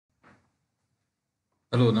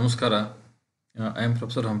Hello, Namaskara. I am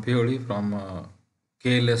Professor Hampioli from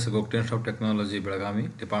KLS Gokte Institute of Technology,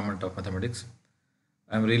 Belagavi, Department of Mathematics.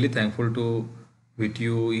 I am really thankful to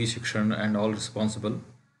VTU, E-Shikshan and all responsible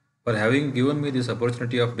for having given me this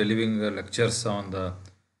opportunity of delivering lectures on the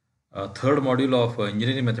third module of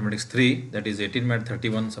Engineering Mathematics 3, that is 18 Mat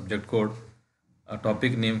 31 subject code, a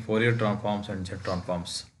topic named Fourier transforms and Z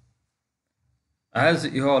transforms. As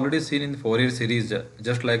you have already seen in Fourier series,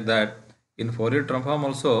 just like that, in Fourier transform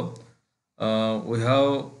also, we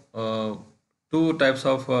have two types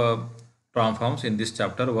of transforms in this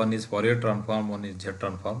chapter. One is Fourier transform, one is Z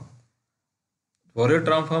transform. Fourier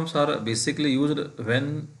transforms are basically used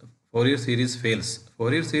when Fourier series fails.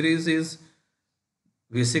 Fourier series is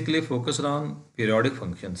basically focused on periodic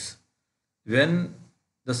functions. When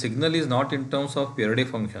the signal is not in terms of periodic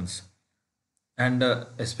functions, and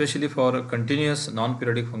especially for continuous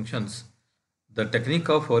non-periodic functions, the technique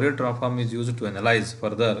of Fourier transform is used to analyze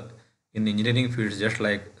further in engineering fields just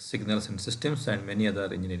like signals and systems and many other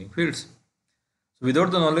engineering fields. So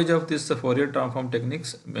without the knowledge of this Fourier transform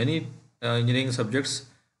techniques, many engineering subjects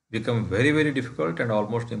become very difficult and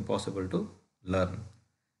almost impossible to learn.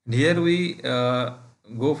 And here we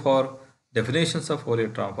go for definitions of Fourier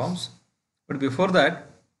transforms. But before that,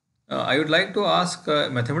 I would like to ask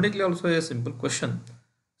mathematically also a simple question.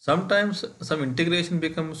 Sometimes some integration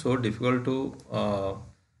becomes so difficult to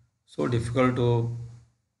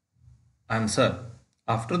answer.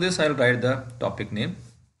 After this, I'll write the topic name.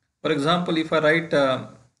 For example, if I write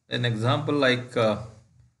an example like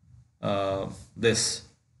this,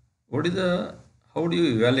 what is the how do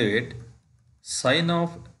you evaluate sine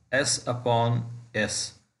of s upon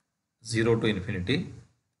s 0 to infinity?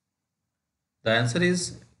 The answer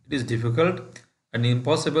is it is difficult and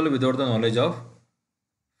impossible without the knowledge of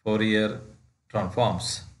Fourier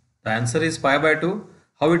transforms. The answer is pi by 2.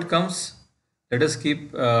 How it comes? Let us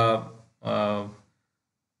keep uh,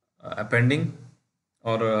 appending,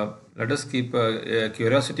 or let us keep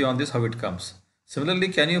curiosity on this how it comes. Similarly,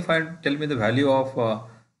 can you tell me the value of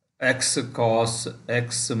x cos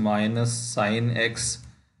x minus sine x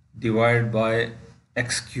divided by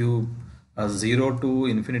x cube 0 to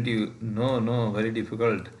infinity? No, very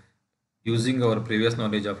difficult using our previous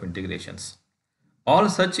knowledge of integrations. All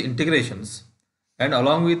such integrations, and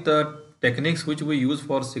along with the techniques which we use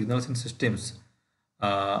for signals and systems,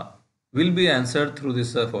 uh, will be answered through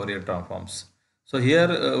this Fourier transforms. So here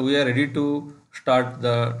we are ready to start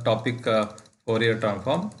the topic Fourier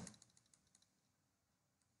transform.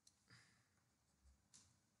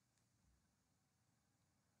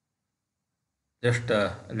 Just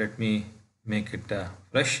let me make it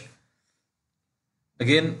fresh.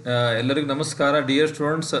 Again, ಎಲ್ಲರಿಗೂ ನಮಸ್ಕಾರ. Dear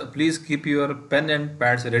students, please keep your pen and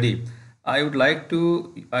pads ready. I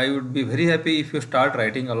would be very happy if you start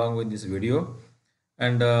writing along with this video.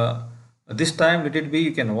 And this time, let it be,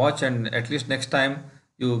 you can watch, and at least next time,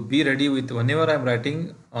 you be ready with whenever I'm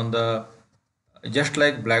writing on the, just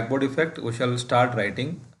like blackboard effect, we shall start writing.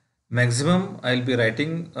 Maximum, I'll be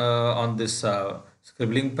writing on this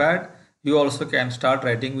scribbling pad. You also can start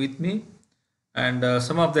writing with me, and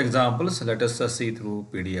some of the examples let us see through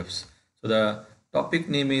PDFs. So the topic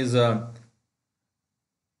name is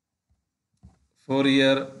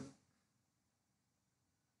Fourier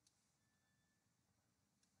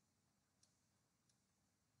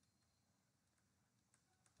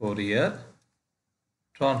Fourier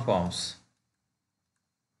transforms.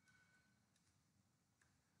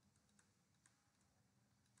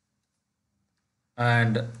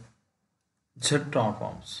 And Z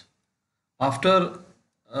transforms. After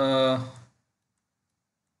uh,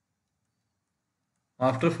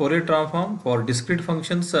 after Fourier transform for discrete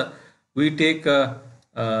functions, we take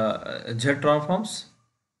Z transforms.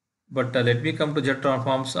 But let me come to Z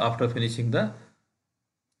transforms after finishing the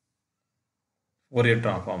Fourier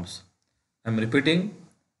transforms. I'm repeating.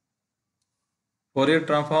 Fourier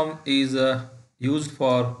transform is used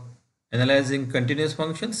for analyzing continuous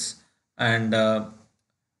functions, and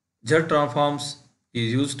Z transforms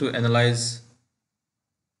is used to analyze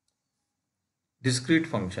discrete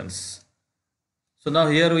functions. So now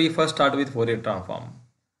here we first start with Fourier transform.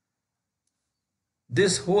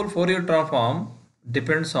 This whole Fourier transform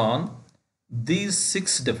depends on these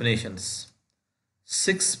six definitions.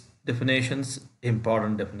 Six definitions,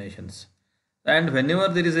 important definitions. And whenever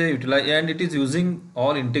there is a and it is using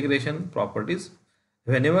all integration properties.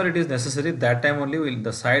 Whenever it is necessary, that time only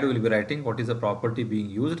the side will be writing what is the property being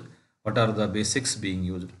used, what are the basics being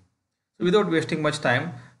used. So without wasting much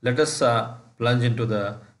time, let us plunge into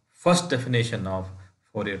the first definition of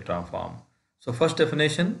Fourier transform. So first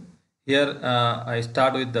definition, here I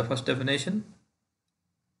start with the first definition.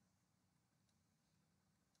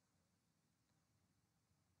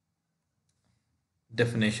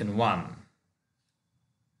 Definition 1.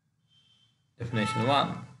 Definition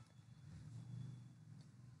 1.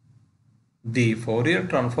 The Fourier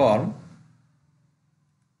transform.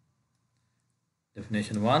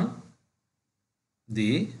 Definition 1.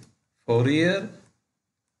 The Fourier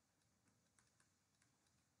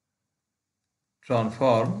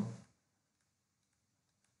transform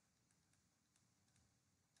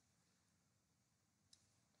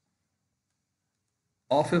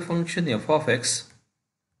of a function f of x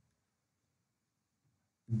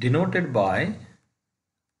denoted by,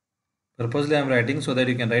 purposely I am writing so that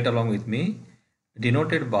you can write along with me,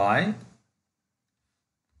 denoted by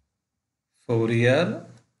Fourier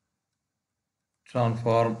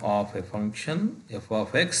transform of a function f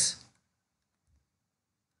of x.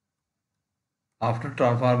 After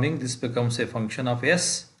transforming, this becomes a function of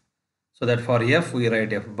s, so that for f we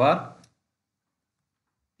write f bar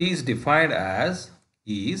is defined as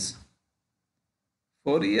is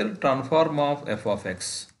Fourier transform of f of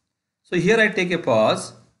x. So here I take a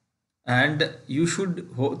pause, and you should,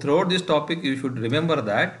 throughout this topic, you should remember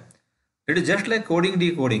that it is just like coding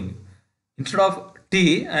decoding. Instead of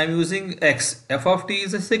t, I am using x. F of t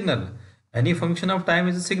is a signal. Any function of time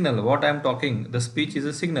is a signal. What I am talking, the speech is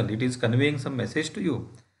a signal. It is conveying some message to you.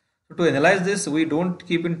 So to analyze this, we don't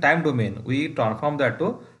keep in time domain. We transform that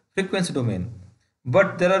to frequency domain.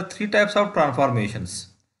 But there are three types of transformations.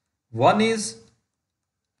 One is,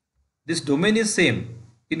 this domain is same.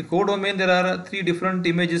 In codomain there are three different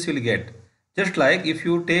images you will get. Just like if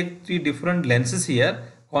you take three different lenses here,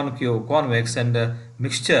 concave, convex and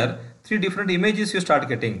mixture, three different images you start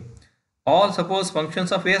getting. All suppose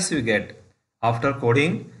functions of s you get. After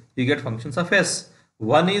coding you get functions of s.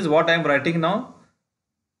 One is what I am writing now,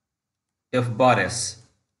 f bar s.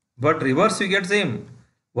 But reverse you get same.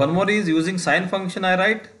 One more is using sine function I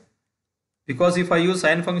write. Because if I use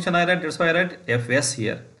sine function I write, that's why I write fs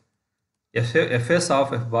here. Fs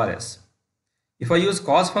of f bar s. If I use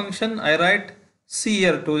cos function, I write c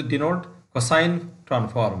here to denote cosine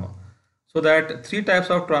transform. So that three types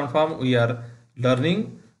of transform we are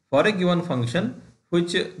learning for a given function,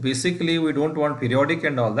 which basically we don't want periodic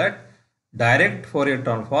and all that. Direct Fourier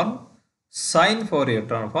transform, sine Fourier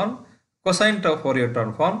transform, cosine Fourier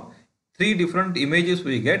transform. Three different images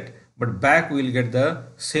we get, but back we will get the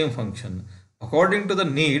same function. According to the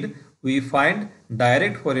need, we find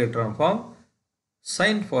direct Fourier transform,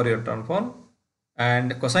 sine Fourier transform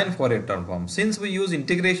and cosine Fourier transform. Since we use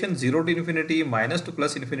integration 0 to infinity, minus to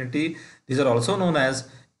plus infinity, these are also known as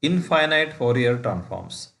infinite Fourier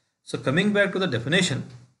transforms. So coming back to the definition,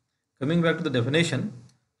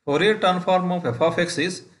 Fourier transform of f of x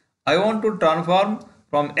is, I want to transform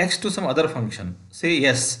from x to some other function, say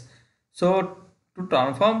s. So to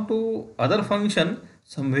transform to other function,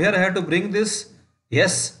 somewhere I have to bring this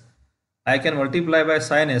s. I can multiply by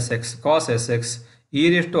sin sx, cos sx,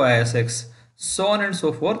 e raised to isx, so on and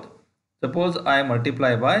so forth. Suppose I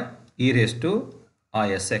multiply by e raised to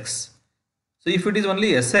isx. So if it is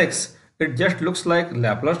only sx, it just looks like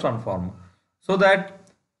Laplace transform. So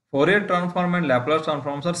that Fourier transform and Laplace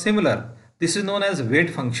transforms are similar. This is known as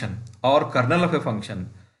weight function or kernel of a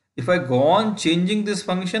function. If I go on changing this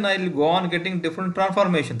function, I will go on getting different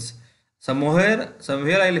transformations. Somewhere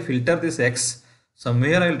I will filter this x.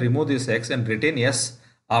 Somewhere I will remove this x and retain s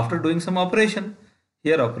after doing some operation.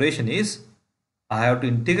 Here operation is, I have to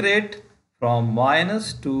integrate from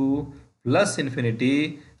minus to plus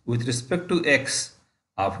infinity with respect to x.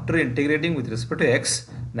 After integrating with respect to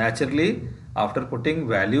x, naturally after putting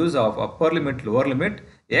values of upper limit, lower limit,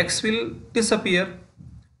 x will disappear.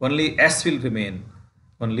 Only s will remain.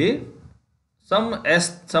 Only some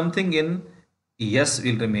s, something in s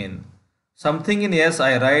will remain. Something in s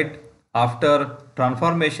I write after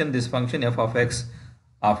transformation this function f of x.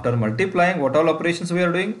 After multiplying, what all operations we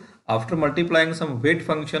are doing? After multiplying some weight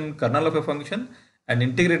function, kernel of a function and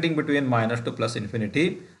integrating between minus to plus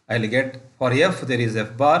infinity, I will get, for f there is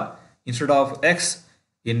f bar, instead of x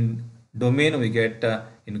in domain we get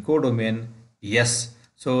in codomain s.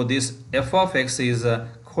 So this f of x is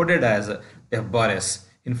coded as f bar s.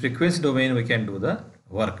 In frequency domain we can do the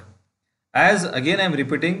work. As again I am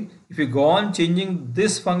repeating, if you go on changing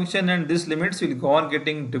this function and this limits, you will go on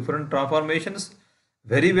getting different transformations.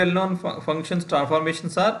 Very well known functions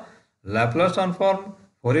transformations are Laplace transform,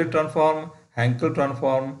 Fourier transform, Hankel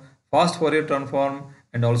transform, fast Fourier transform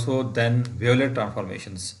and also then Violet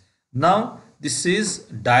transformations. Now this is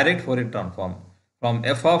direct Fourier transform from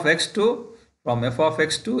f of x to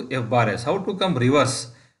f bar s. How to come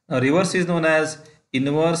reverse? Now reverse is known as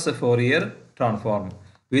inverse Fourier transform.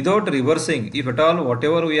 Without reversing, if at all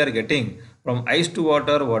whatever we are getting from ice to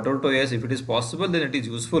water, water to ice, if it is possible, then it is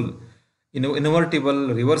useful.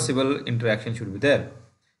 invertible, reversible interaction should be there.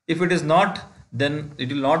 If it is not, then it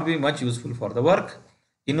will not be much useful for the work.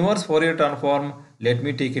 Inverse Fourier transform, let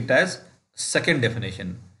me take it as second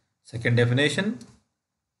definition. Second definition,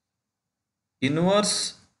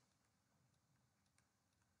 inverse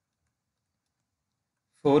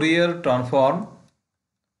Fourier transform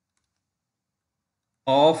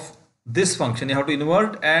of this function, you have to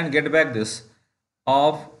invert and get back this,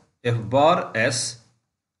 of f bar s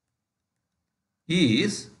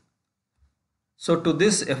is, so to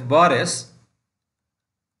this f bar s,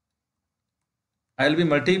 I will be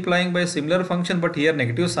multiplying by similar function but here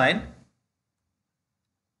negative sign,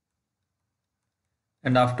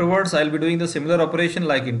 and afterwards I will be doing the similar operation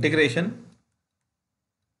like integration.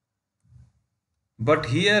 But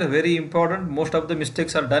here very important, most of the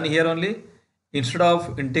mistakes are done here only. Instead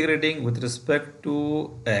of integrating with respect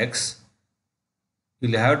to x, you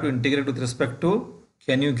will have to integrate with respect to,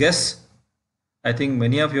 can you guess? I think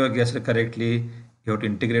many of you have guessed correctly. You have to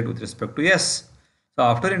integrate with respect to s. So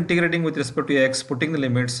after integrating with respect to x, putting the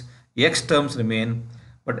limits, x terms remain,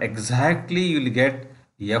 but exactly you will get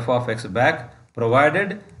f of x back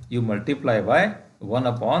provided you multiply by 1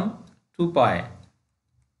 upon 2 pi.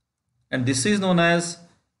 And this is known as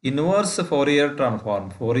inverse Fourier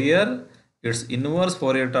transform. Fourier, its inverse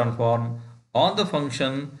Fourier transform on the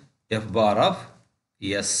function f bar of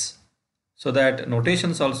s. So that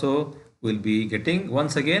notations also will be getting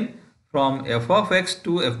once again from f of x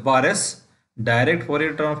to f bar s, direct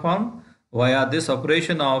Fourier transform via this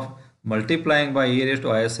operation of multiplying by e raised to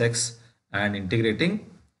isx and integrating,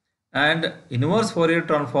 and inverse Fourier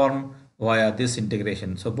transform via this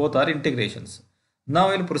integration. So both are integrations. Now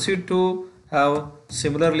we'll proceed to have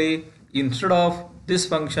similarly, instead of this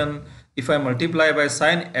function, if I multiply by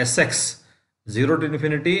sine sx 0 to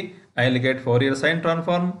infinity, I will get Fourier sine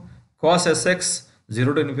transform. Cos sx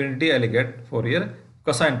 0 to infinity, I will get Fourier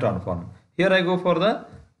cosine transform. Here I go for the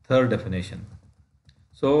third definition.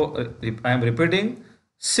 So I am repeating,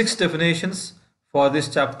 6 definitions for this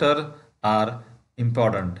chapter are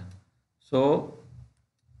important. So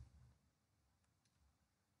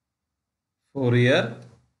Fourier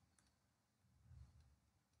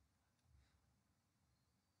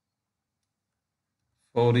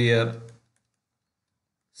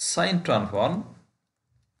sine transform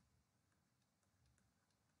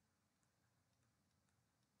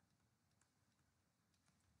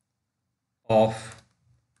of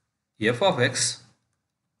f of x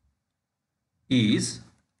is,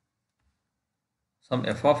 some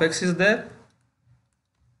f of x is there,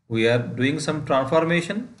 we are doing some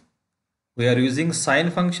transformation, we are using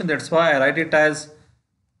sine function, that's why I write it as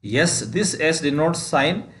s. This s denotes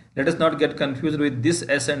sine, let us not get confused with this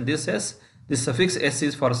s and this s. This suffix s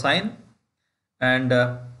is for sine, and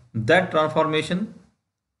that transformation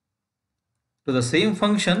to the same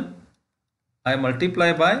function I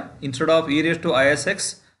multiply by, instead of e raised to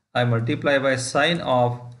isx, I multiply by sine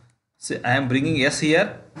of, say I am bringing s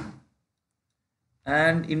here,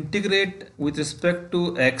 and integrate with respect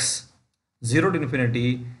to x 0 to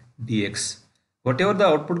infinity dx. Whatever the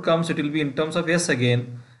output comes, it will be in terms of s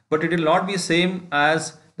again, but it will not be same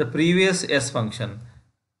as the previous s function.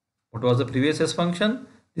 What was the previous s function?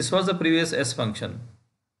 This was the previous s function.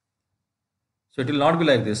 So it will not be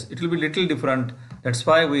like this. It will be little different. That's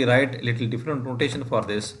why we write little different notation for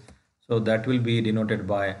this. So that will be denoted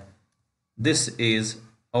by, this is,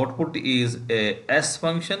 output is a s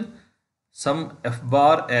function, some f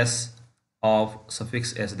bar s of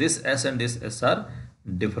suffix s. This s and this s are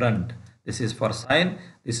different. This is for sine,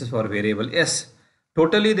 this is for variable s.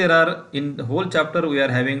 Totally there are, in the whole chapter we are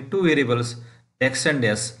having 2 variables x and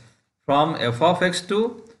s, from f of x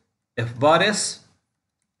to f bar s,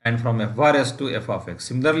 and from f bar s to f of x.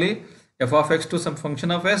 Similarly, f of x to some function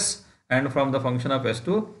of s, and from the function of s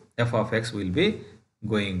to f of x will be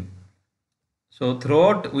going. So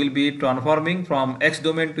throughout we'll be transforming from x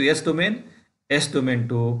domain to s domain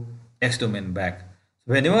to x domain back.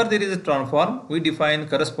 Whenever there is a transform, we define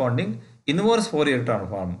corresponding inverse Fourier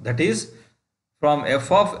transform, that is from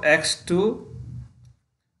f of x to,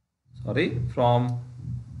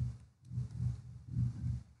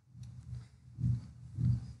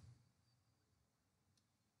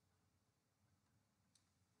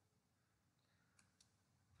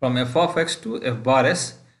 from f of x to f bar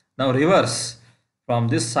s. Now reverse, from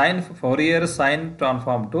this sine Fourier sine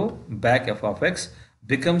transform to back f of x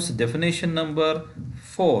becomes definition number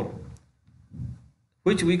 4,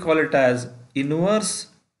 which we call it as inverse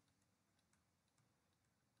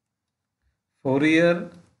Fourier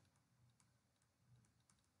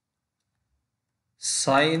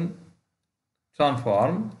sine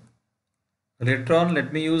transform Later on,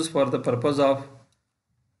 let me use for the purpose of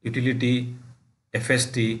utility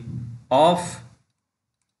FST of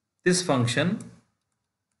this function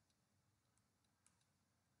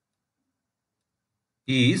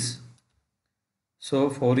is,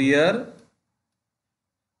 so Fourier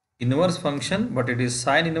inverse function, but it is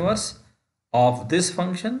sine inverse of this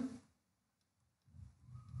function.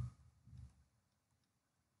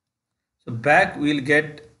 So back we will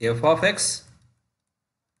get f of x,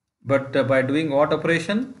 but by doing what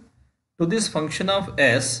operation? To this function of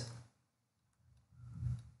s,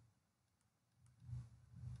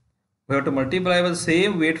 we have to multiply with the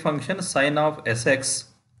same weight function sine of sx.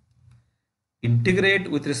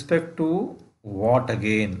 Integrate with respect to what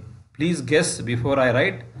again? Please guess before I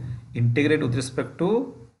write. Integrate with respect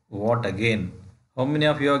to what again? How many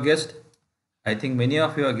of you have guessed? I think many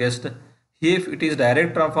of you have guessed. If it is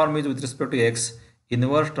direct transform is with respect to x,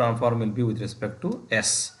 inverse transform will be with respect to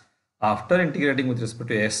s. After integrating with respect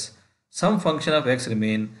to s, some function of x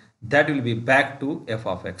remain, that will be back to f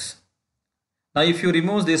of x. Now if you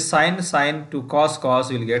remove this sine to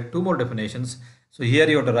cos, you will get two more definitions. So here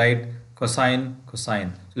you have to write cosine.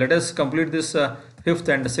 So let us complete this fifth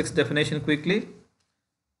and sixth definition quickly.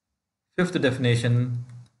 Fifth definition,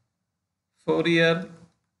 Fourier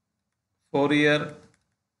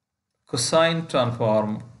cosine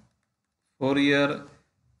transform, Fourier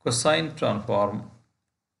cosine transform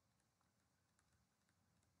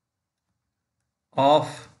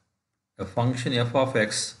of a function f of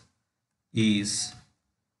x is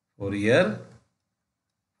Fourier,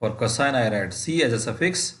 for cosine I write c as a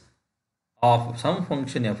suffix, of some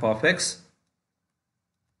function f of x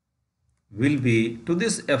will be, to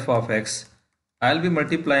this f of x I will be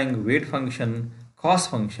multiplying weight function, cos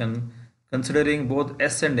function, considering both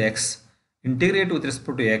s and x, integrate with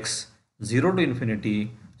respect to x 0 to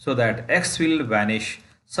infinity, so that x will vanish,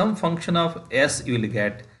 some function of s you will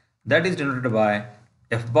get, that is denoted by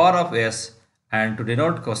f bar of s, and to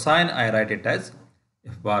denote cosine I write it as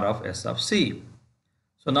f bar of s of c.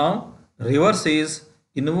 So now reverse is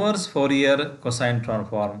inverse Fourier cosine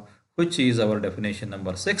transform, which is our definition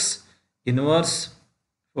number 6. Inverse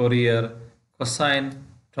Fourier cosine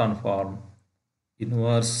transform,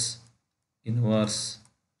 inverse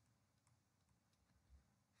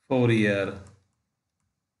Fourier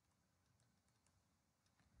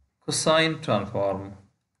cosine transform.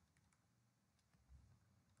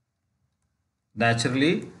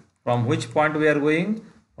 Naturally, from which point we are going?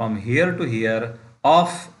 From here to here,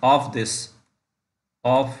 of this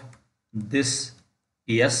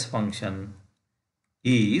s function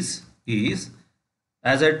is,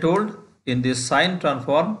 as I told in this sine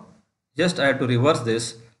transform, just I had to reverse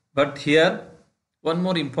this, but here one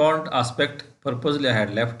more important aspect purposely I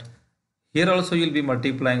had left. Here also you will be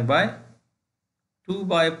multiplying by 2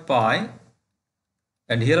 by pi,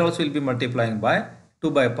 and here also you will be multiplying by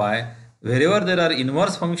 2 by pi. Wherever there are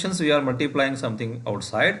inverse functions, we are multiplying something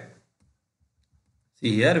outside.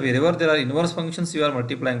 See here, wherever there are inverse functions, you are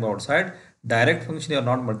multiplying by outside. Direct function you are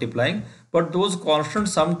not multiplying, but those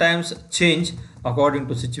constants sometimes change according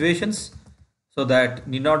to situations, so that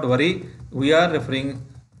need not worry. We are referring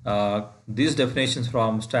these definitions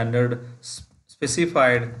from standard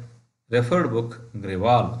specified referred book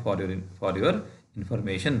Grewal for your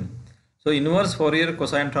information. So inverse Fourier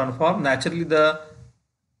cosine transform, naturally the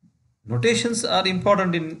notations are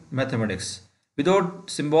important in mathematics. Without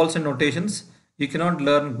symbols and notations, you cannot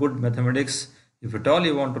learn good mathematics. If at all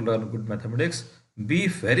you want to learn good mathematics, be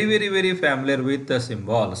very familiar with the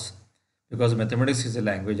symbols, because mathematics is a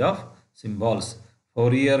language of symbols.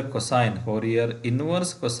 Fourier cosine, Fourier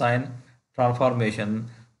inverse cosine transformation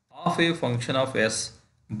of a function of s,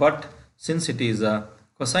 but since it is a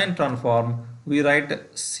cosine transform, we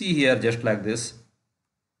write c here just like this,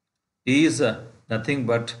 is nothing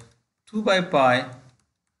but 2 by pi.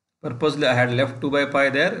 Purposely I had left 2 by pi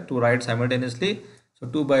there to write simultaneously. So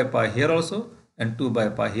 2 by pi here also and 2 by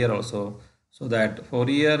pi here also. So that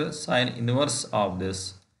Fourier sine inverse of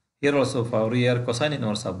this, here also Fourier cosine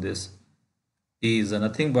inverse of this, is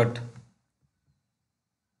nothing but,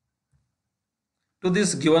 to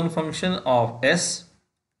this given function of s,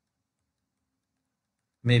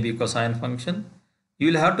 maybe cosine function,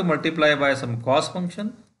 you will have to multiply by some cos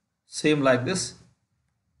function, same like this.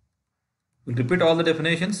 We'll repeat all the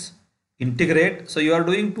definitions. Integrate. So you are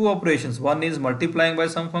doing two operations. One is multiplying by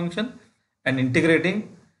some function and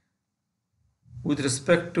integrating. With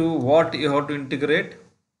respect to what you have to integrate?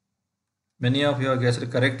 Many of you have guessed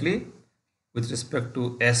correctly. With respect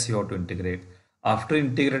to s you have to integrate. After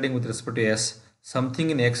integrating with respect to s, something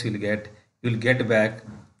in x you will get back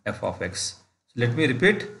f of x. So let me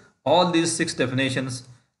repeat all these 6 definitions.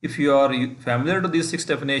 If you are familiar to these six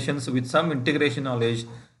definitions with some integration knowledge,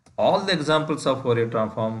 all the examples of Fourier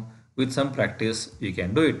transform with some practice, you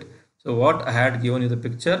can do it. So what I had given you the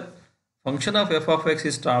picture, function of f of x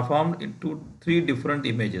is transformed into three different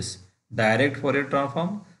images: direct Fourier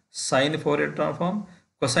transform, sine Fourier transform,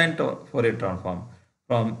 cosine Fourier transform,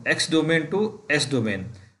 from x domain to s domain.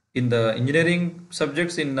 In the engineering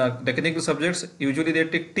subjects, in technical subjects, usually they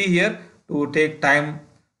take t here to take time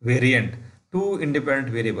variant, two independent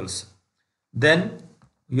variables. Then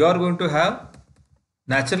you are going to have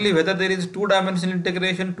naturally whether there is two-dimensional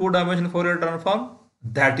integration, two-dimensional Fourier transform.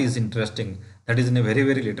 That is interesting. That is in a very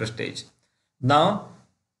later stage. Now,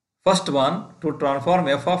 first one, to transform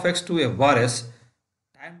f of x to f bar s,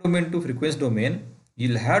 time domain to frequency domain,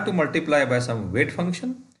 you'll have to multiply by some weight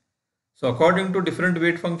function. So according to different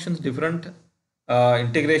weight functions, different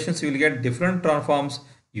integrations, you will get different transforms.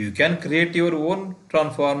 You can create your own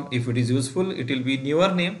transform. If it is useful, it will be in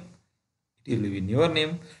your name. It will be in your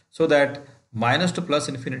name. So that minus to plus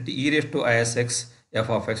infinity e raised to isx f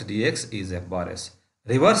of x dx is f bar s.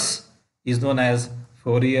 Reverse is known as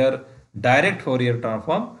Fourier, direct Fourier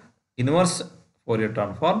transform, inverse Fourier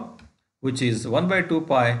transform, which is 1 by 2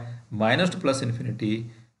 pi minus to plus infinity.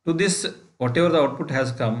 To this, whatever the output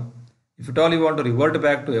has come, if at all you want to revert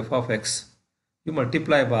back to f of x, you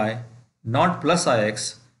multiply by not plus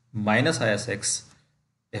ix minus isx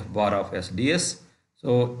f bar of s ds.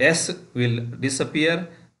 So s will disappear,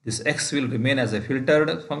 this x will remain as a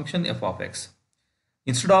filtered function f of x.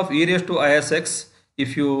 Instead of e raised to isx,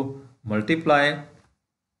 if you multiply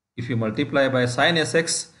by sine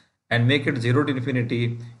sx and make it 0 to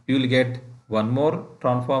infinity, you will get one more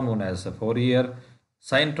transform known as a Fourier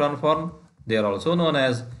sine transform. They are also known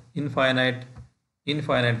as infinite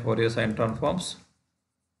Fourier sine transforms.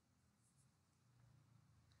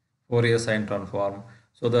 Fourier sine transform.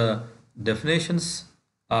 So the definitions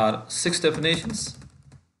are six definitions.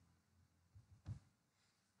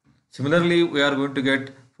 Similarly, we are going to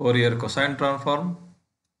get Fourier cosine transform,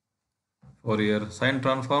 Fourier sine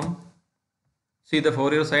transform. See the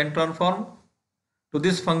Fourier sine transform. To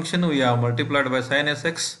this function we have multiplied by sine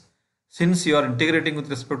sx. Since you are integrating with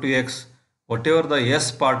respect to x, whatever the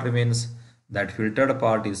s part remains, that filtered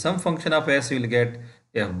part is some function of s, you will get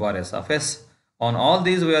f bar s of s. On all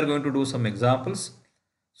these we are going to do some examples.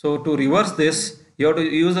 So to reverse this, you have to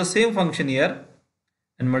use the same function here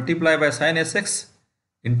and multiply by sine sx.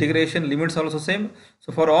 Integration limits also same.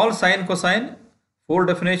 So for all sine cosine, four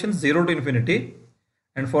definitions 0 to infinity,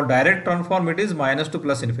 and for direct transform it is minus to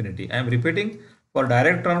plus infinity. I am repeating, for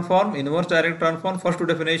direct transform, inverse direct transform, first two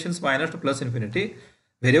definitions minus to plus infinity.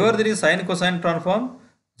 Wherever there is sine cosine transform,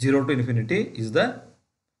 0 to infinity is the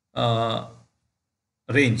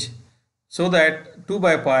range. So that 2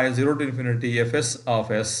 by pi 0 to infinity fs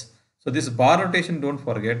of s. So this bar notation don't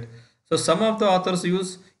forget. So some of the authors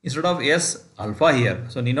use instead of s alpha here.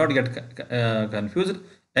 So need not get confused.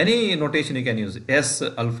 Any notation you can use, s,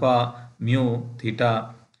 alpha, mu,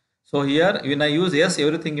 theta. So here when I use s,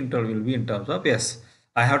 everything in term will be in terms of s.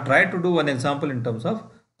 I have tried to do one example in terms of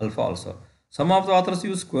alpha also. Some of the authors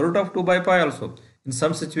use square root of 2 by pi also. In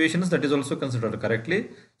some situations that is also considered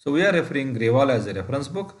correctly. So we are referring Grewal as a reference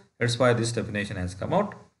book. That's why this definition has come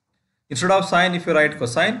out. Instead of sine, if you write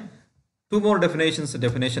cosine, two more definitions,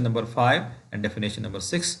 definition number 5 and definition number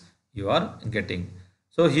 6 you are getting.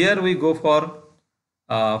 So here we go for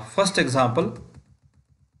first example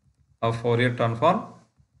of Fourier transform.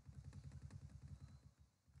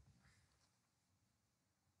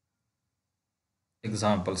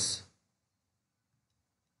 Examples.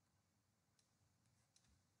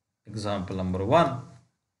 Example number 1.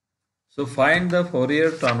 So find the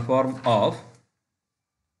Fourier transform of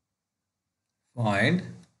Fourier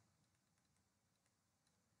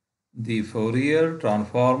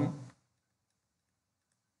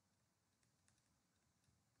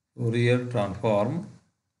transform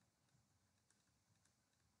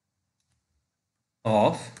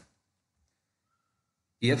of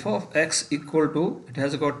f of x equal to, it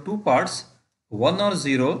has got two parts, 1 or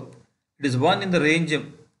 0. It is 1 in the range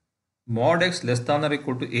mod x less than or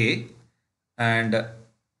equal to a, and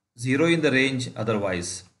 0 in the range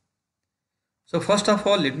otherwise. So first of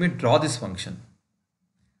all, let me draw this function.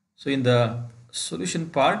 So in the solution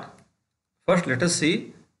part, first let us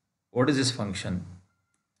see what is this function.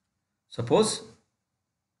 Suppose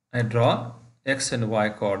I draw x and y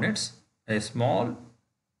coordinates, a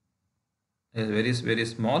very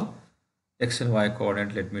small x and y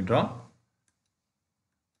coordinate. Let me draw.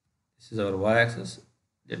 This is our y-axis.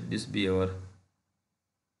 Let this be our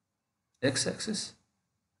x-axis.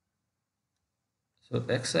 So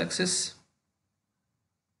x-axis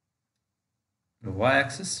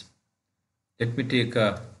y-axis. Let me take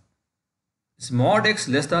is mod x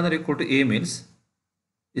less than or equal to a means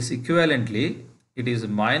is equivalently it is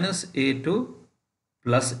minus a to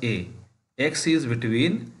plus a. X is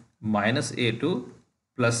between minus a to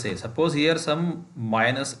plus a. Suppose here some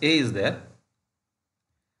minus a is there.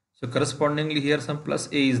 So correspondingly here some plus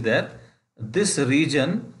a is there. This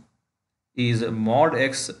region is mod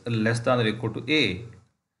x less than or equal to a.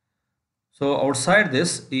 So outside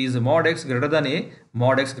this is mod x greater than a,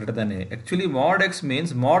 mod x greater than a. Actually mod x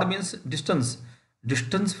means, mod means distance.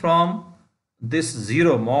 Distance from this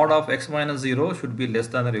 0, mod of x minus 0 should be less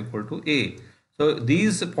than or equal to a. So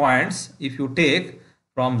these points, if you take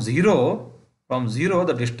from 0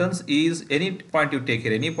 the distance is any point you take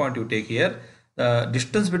here, the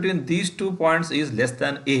distance between these 2 points is less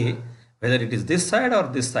than a, whether it is this side or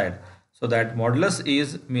this side. So that modulus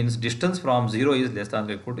is means distance from 0 is less than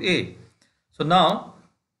or equal to a. So now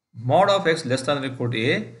mod of x less than or equal to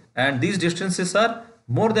a, and these distances are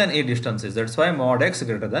more than a distances. That's why mod x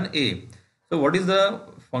greater than a. So what is the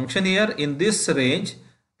function here? In this range,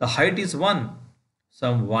 the height is 1.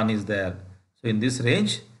 Some 1 is there. So in this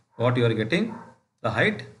range, what you are getting? The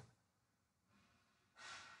height.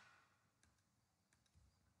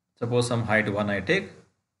 Suppose some height 1 I take.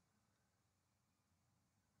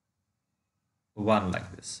 1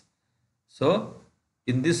 like this. So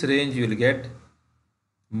in this range you will get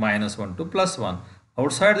minus 1 to plus 1.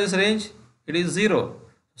 Outside this range it is 0.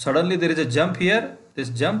 Suddenly there is a jump here, this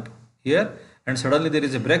jump here, and suddenly there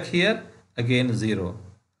is a break here, again 0.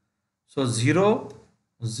 So 0,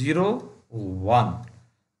 0, 1.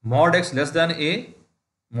 Mod x less than a,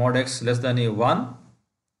 mod x less than a 1.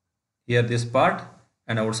 Here this part,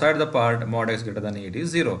 and outside the part mod x greater than a, it is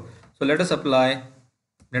 0. So let us apply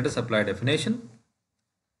definition.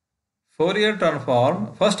 Fourier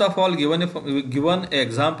transform, first of all given an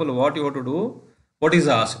example what you have to do, what is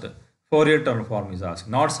asked? Fourier transform is asked,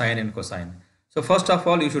 not sine and cosine. So first of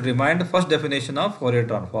all you should remind the first definition of Fourier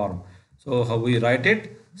transform. So how we write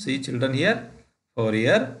it? See children here,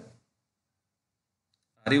 Fourier,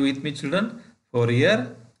 are you with me children?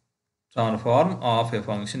 Fourier transform of a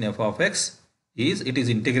function f of x is, it is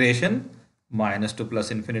integration minus to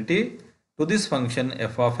plus infinity to this function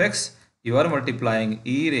f of x. You are multiplying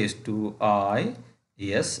e raised to I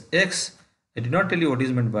s x. I did not tell you what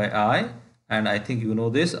is meant by I, and I think you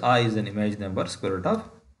know this. I is an image number square root of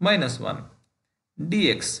minus 1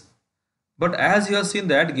 dx. But as you have seen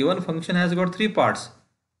that given function has got 3 parts.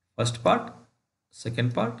 First part,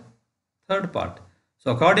 second part, third part.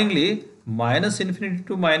 So accordingly minus infinity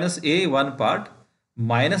to minus a 1 part,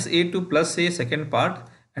 minus a to plus a second part,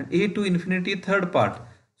 and a to infinity third part.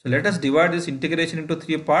 So let us divide this integration into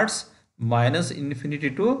 3 parts. Minus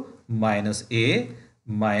infinity to minus a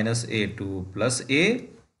to plus a,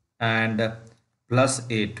 and plus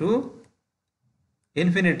a to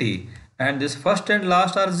infinity, and this first and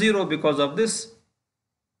last are 0 because of this.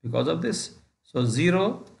 So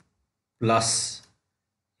 0 plus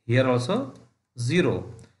here also 0,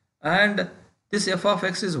 and this f of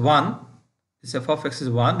x is 1. This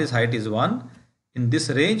height is 1 in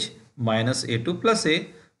this range, minus a to plus a.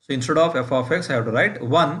 So instead of f of x I have to write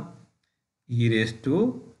 1 e raised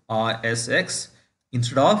to Isx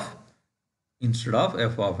instead of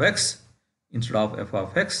f of x.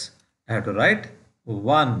 I have to write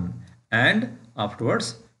 1 and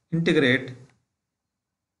afterwards integrate.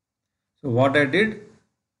 So what I did,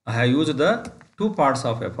 I have used the 2 parts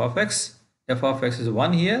of f of x. F of x is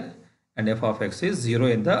 1 here and f of x is 0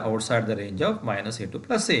 in the outside the range of minus a to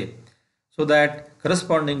plus a. So that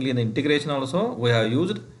correspondingly in the integration also we have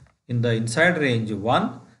used in the inside range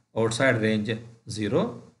 1, outside range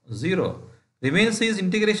 0, 0. Remains is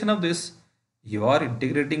integration of this. You are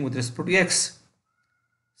integrating with respect to x.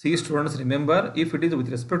 See students, remember, if it is with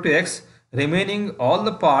respect to x, remaining all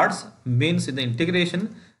the parts means in the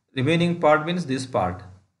integration, remaining part means this part.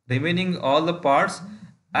 Remaining all the parts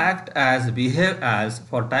behave as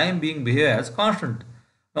for time being behave as constant.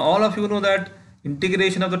 Now all of you know that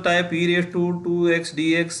integration of the type e raised to 2x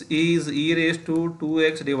dx is e raised to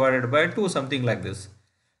 2x divided by 2, something like this.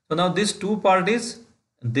 So now this 2 part is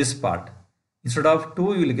this part. Instead of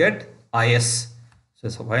 2 you will get is. So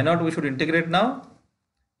why not we should integrate now?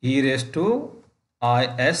 E raised to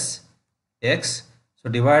is x. So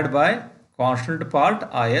divide by constant part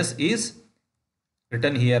is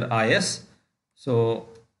written here is. So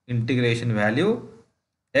integration value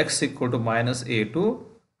x equal to minus a to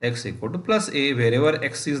x equal to plus a. Wherever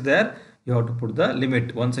x is there you have to put the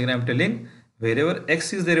limit. Once again I am telling, wherever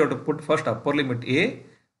x is there you have to put first upper limit a,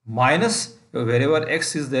 minus wherever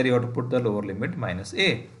x is there you have to put the lower limit minus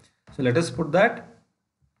a. So let us put that.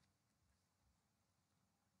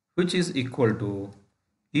 which is equal to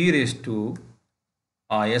e raised to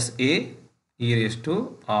isa, e raised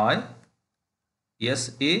to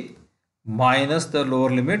isa minus the lower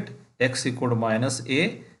limit x equal to minus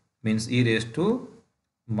a, means e raised to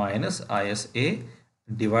minus isa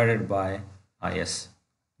divided by is.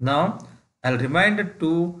 Now I'll remind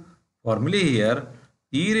two formulae here.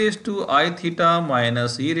 E raised to I theta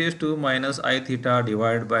minus e raised to minus I theta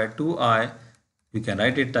divided by 2i, you can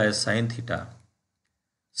write it as sin theta.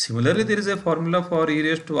 Similarly, there is a formula for e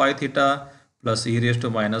raised to I theta plus e raised to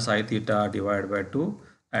minus I theta divided by 2,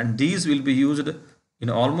 and these will be used in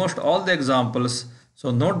almost all the examples.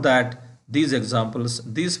 So note that these examples,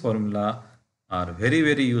 these formula are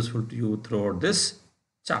very useful to you throughout this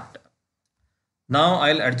chapter. Now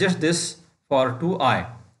I'll adjust this for 2i.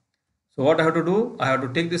 So what I have to do? I have to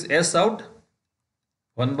take this s out.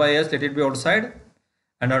 1 by s, let it be outside.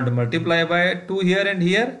 And I have to multiply by 2 here and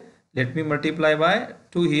here. Let me multiply by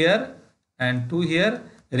 2 here and 2 here.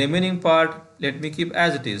 The remaining part, let me keep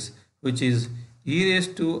as it is, which is e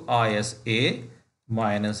raised to isa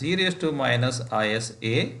minus e raised to minus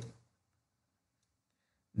isa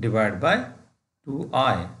divided by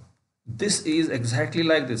 2i. This is exactly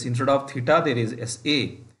like this. Instead of theta, there is sa.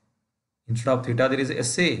 Instead of theta, there is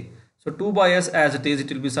sa. So 2 by s as it is,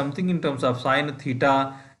 it will be something in terms of sine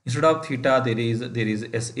theta. Instead of theta, there is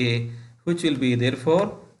sa, which will be,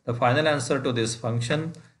 therefore the final answer to this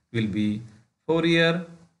function will be Fourier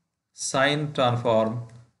transform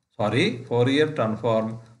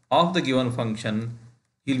of the given function.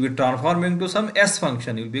 You will be transforming to some s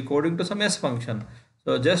function. You will be coding to some s function.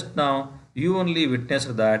 So just now you only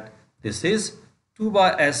witnessed that this is 2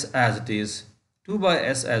 by s as it is. 2 by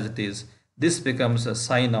s as it is. This becomes a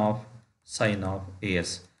sine of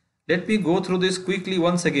as. Let me go through this quickly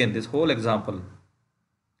once again, this whole example.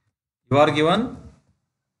 You are given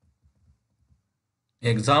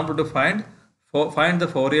example to find the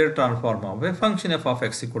Fourier transform of a function f of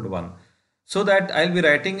x equal to 1. So that I'll be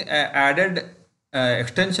writing added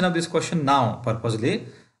extension of this question now purposely.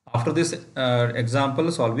 After this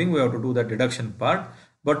example solving, we have to do the deduction part.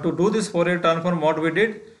 But to do this Fourier transform, what we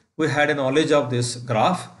did, we had a knowledge of this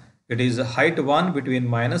graph. It is height 1 between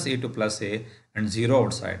minus a to plus a and 0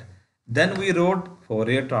 outside. Then we wrote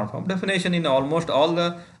Fourier transform definition in almost all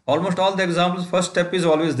the examples. First step is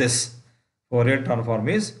always this. Fourier transform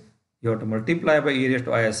is you have to multiply by e raised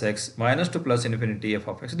to isx minus to plus infinity f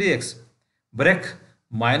of x dx. Break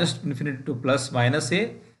minus infinity to plus minus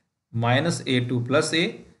a to plus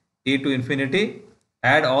a to infinity.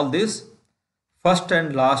 Add all this. First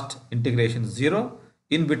and last integration 0.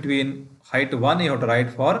 In between height 1 you have to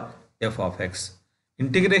write for f of x.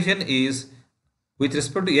 Integration is with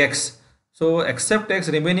respect to x. So except x,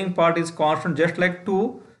 remaining part is constant, just like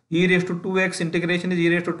 2. E raised to 2x integration is e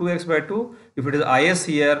raised to 2x by 2. If it is is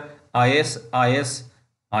here, is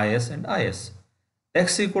and is.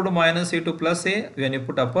 X equal to minus a to plus a, when you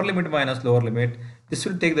put upper limit minus lower limit, this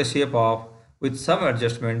will take the shape of, with some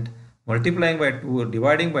adjustment, multiplying by 2,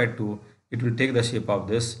 dividing by 2, it will take the shape of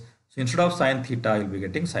this. So instead of sine theta, you will be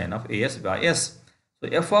getting sine of as by s. So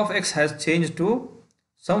f of x has changed to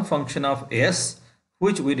some function of s,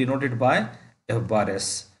 which we denoted by f bar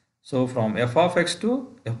s. So from f of x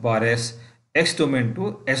to f bar s, x domain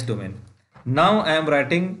to s domain. Now I am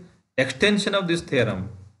writing extension of this theorem.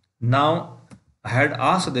 Now I had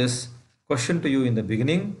asked this question to you in the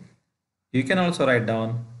beginning. You can also write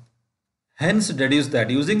down. Hence deduce that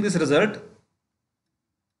using this result.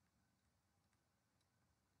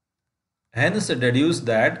 Hence deduce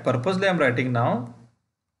that, purposely I am writing now.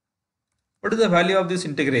 What is the value of this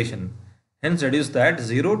integration? Hence deduce that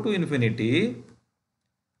 0 to infinity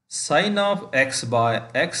sine of x by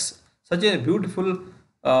x, such a beautiful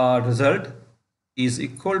result, is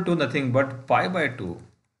equal to nothing but pi by 2.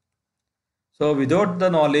 So without the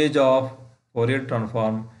knowledge of Fourier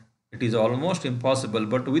transform, it is almost impossible.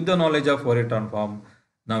 But with the knowledge of Fourier transform,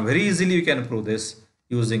 now very easily you can prove this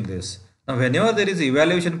using this. Now whenever there is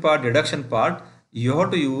evaluation part, deduction part, you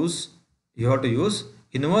have to use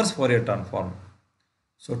inverse Fourier transform.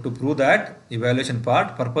 So to prove that evaluation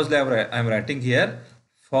part, purposely I am writing here,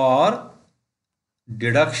 for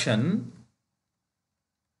deduction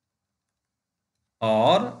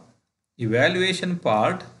or evaluation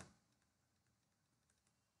part,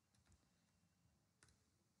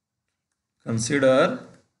 consider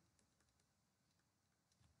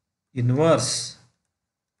inverse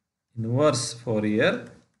Fourier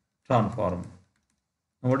transform.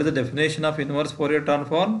 Now what is the definition of inverse Fourier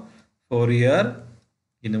transform? Fourier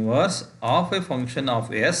inverse of a function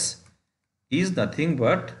of s is nothing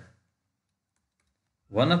but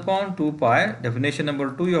 1 upon 2 pi. Definition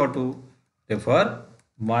number 2 you have to refer.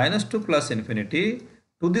 minus 2 plus infinity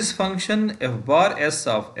to this function f bar s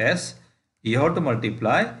of s, you have to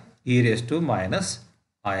multiply e raised to minus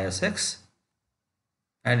isx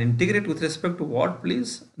and integrate with respect to what,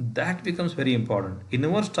 please? That becomes very important.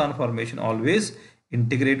 Inverse transformation always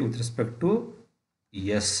integrate with respect to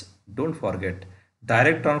s. Don't forget.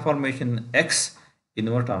 Direct transformation x,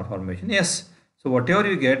 inverse transformation s. So whatever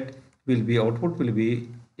you get will be, output will be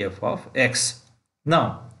f of x.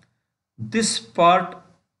 Now this part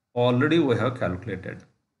already we have calculated.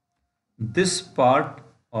 This part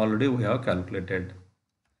already we have calculated.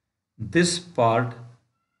 This part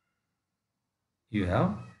you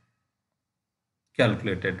have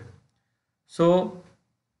calculated. So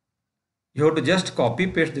you have to just copy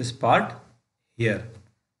paste this part here.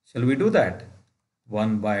 Shall we do that?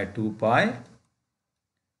 1 by 2 pi,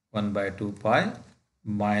 1 by 2 pi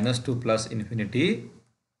minus 2 plus infinity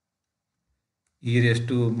e raised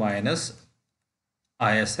to minus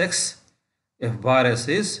isx, f bar s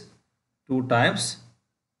is 2 times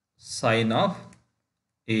sine of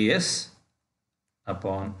as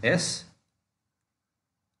upon s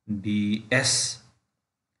ds.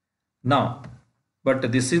 Now,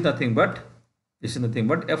 but this is nothing but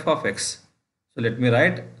f of x. So let me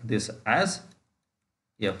write this as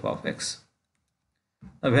f of x.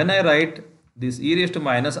 Now when I write this e raised to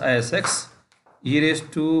minus isx, e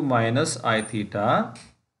raised to minus I theta,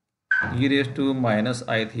 e raised to minus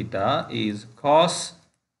I theta is cos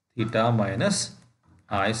theta minus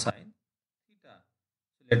I sin theta.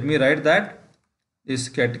 So let me write that this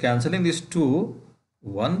cancelling this 2,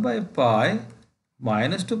 1 by pi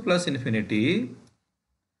minus 2 plus infinity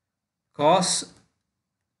cos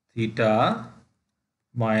theta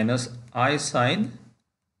minus I sin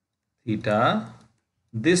theta.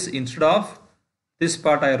 This instead of this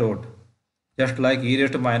part I wrote, just like e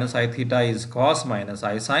raised to minus I theta is cos minus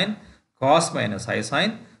I sin, cos minus I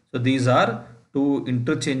sin. So these are two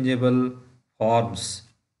interchangeable forms.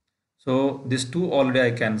 So this 2 already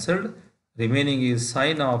I cancelled. Remaining is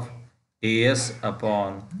sine of as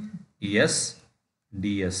upon s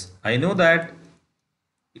ds. I know that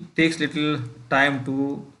it takes little time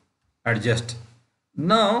to adjust.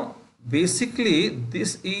 Now basically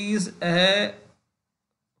this is a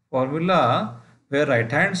formula where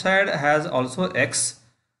right hand side has also x,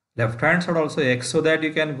 left hand side also x, so that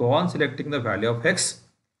you can go on selecting the value of x.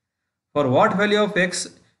 For what value of x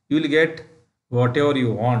you will get whatever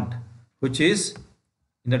you want, which is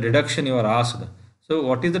in the deduction you are asked. So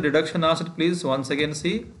what is the deduction asked, please once again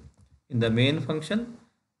see. In the main function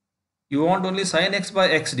you want only sin x by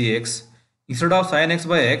x dx. Instead of sin x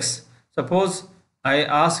by x, suppose I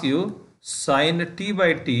ask you sin t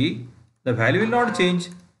by t, the value will not change.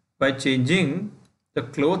 By changing the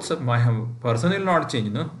clothes, my person will not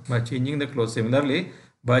change, no? By changing the clothes. Similarly,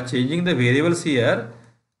 by changing the variables here,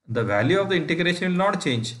 the value of the integration will not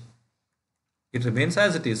change. It remains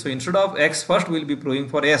as it is. So instead of x, first we will be proving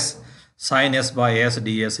for s. Sin s by s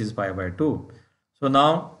ds is pi by 2. So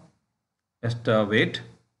now just wait.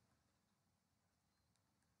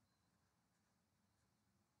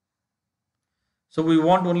 So we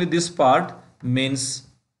want only this part, means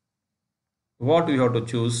what we have to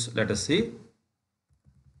choose. Let us see.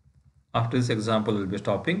 After this example we'll be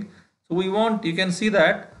stopping. So we want, you can see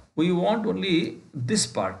that we want only this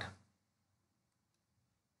part.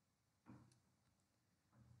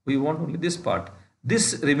 We want only this part.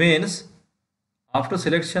 This remains after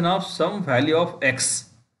selection of some value of x.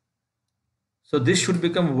 So this should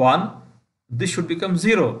become 1, this should become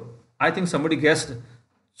 0. I think somebody guessed.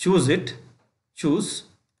 Choose it. Choose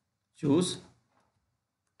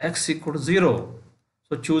x equal to 0.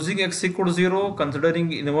 So choosing x equal to 0,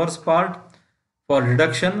 considering inverse part for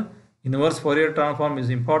reduction, inverse Fourier transform is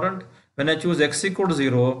important. When I choose x equal to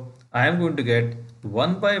 0, I am going to get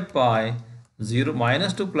 1 by pi 0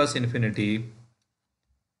 minus 2 plus infinity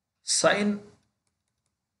sin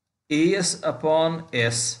as upon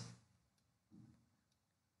s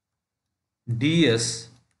ds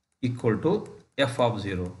equal to f of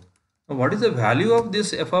 0. Now what is the value of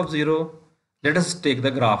this f of 0? Let us take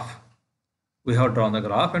the graph. We have drawn the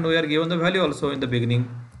graph and we are given the value also in the beginning.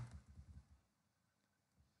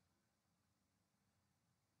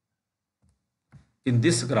 In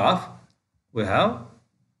this graph we have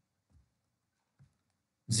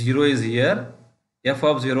 0 is here, f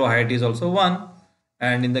of 0 height is also 1,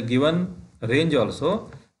 and in the given range also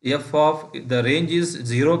f of the range is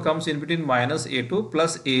 0 comes in between minus a to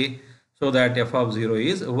plus a, so that f of 0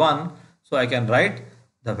 is 1. So I can write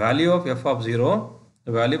the value of f of 0,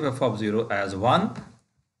 the value of f of 0 as 1.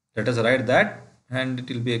 Let us write that, and it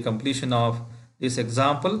will be a completion of this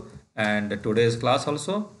example and today's class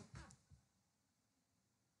also.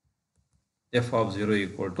 f of 0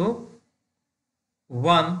 equal to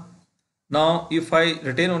 1. Now if I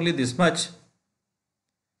retain only this much,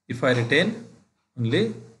 if I retain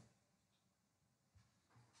only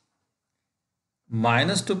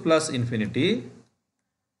minus to plus infinity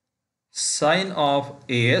sine of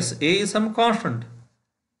as, a is some constant,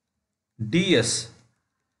 ds,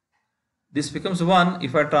 this becomes 1.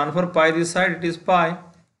 If I transfer pi this side, it is pi.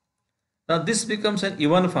 Now this becomes an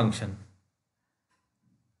even function,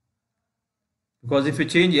 because if you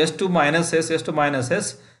change s to minus s, s to minus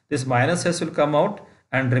s, this minus s will come out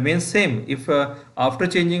and remain same. If after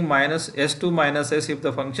changing minus s to minus s, if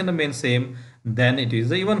the function remains same, then it is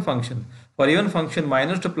the even function. For even function,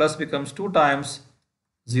 minus to plus becomes 2 times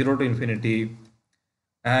 0 to infinity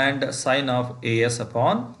and sine of as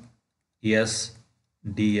upon s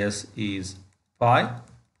ds is pi.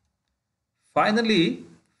 Finally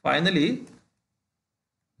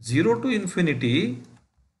 0 to infinity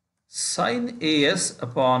sine as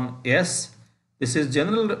upon s, this is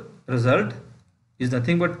general result, is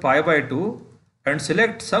nothing but pi by 2, and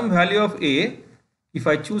select some value of a. If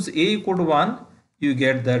I choose a equal to 1, you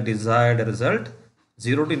get the desired result,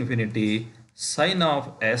 0 to infinity sine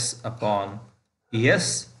of s upon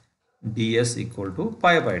s ds equal to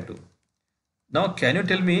pi by 2. Now can you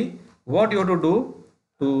tell me what you have to do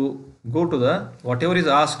to go to the whatever is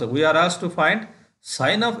asked? We are asked to find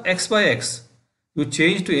sine of x by x. You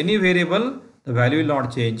change to any variable, the value will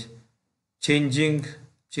not change. Changing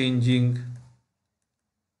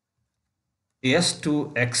s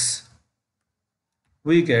to x,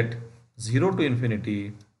 we get 0 to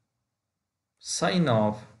infinity sine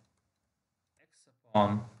of x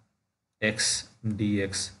upon x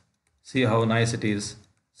dx. See how nice it is.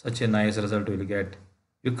 Such a nice result you will get.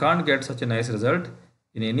 You can't get such a nice result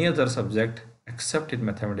in any other subject except in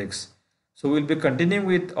mathematics. So we'll be continuing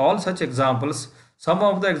with all such examples. Some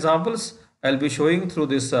of the examples I'll be showing through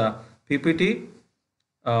this PPT,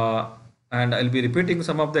 and I'll be repeating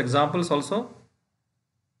some of the examples also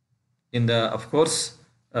in the, of course,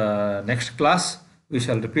 next class. We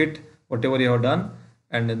shall repeat whatever you have done,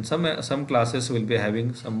 and in some classes we'll be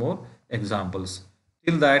having some more examples.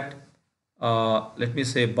 Till that, let me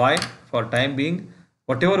say bye for time being.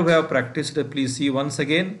 Whatever we have practiced, please see once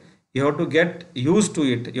again. You have to get used to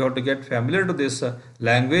it. You have to get familiar to this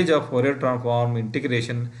language of Fourier transform,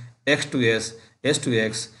 integration, x to s, s to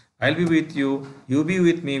x. I'll be with you. You be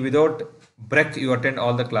with me. Without break, you attend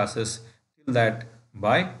all the classes. Till that,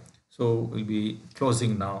 bye. So we'll be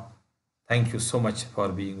closing now. Thank you so much for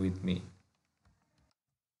being with me.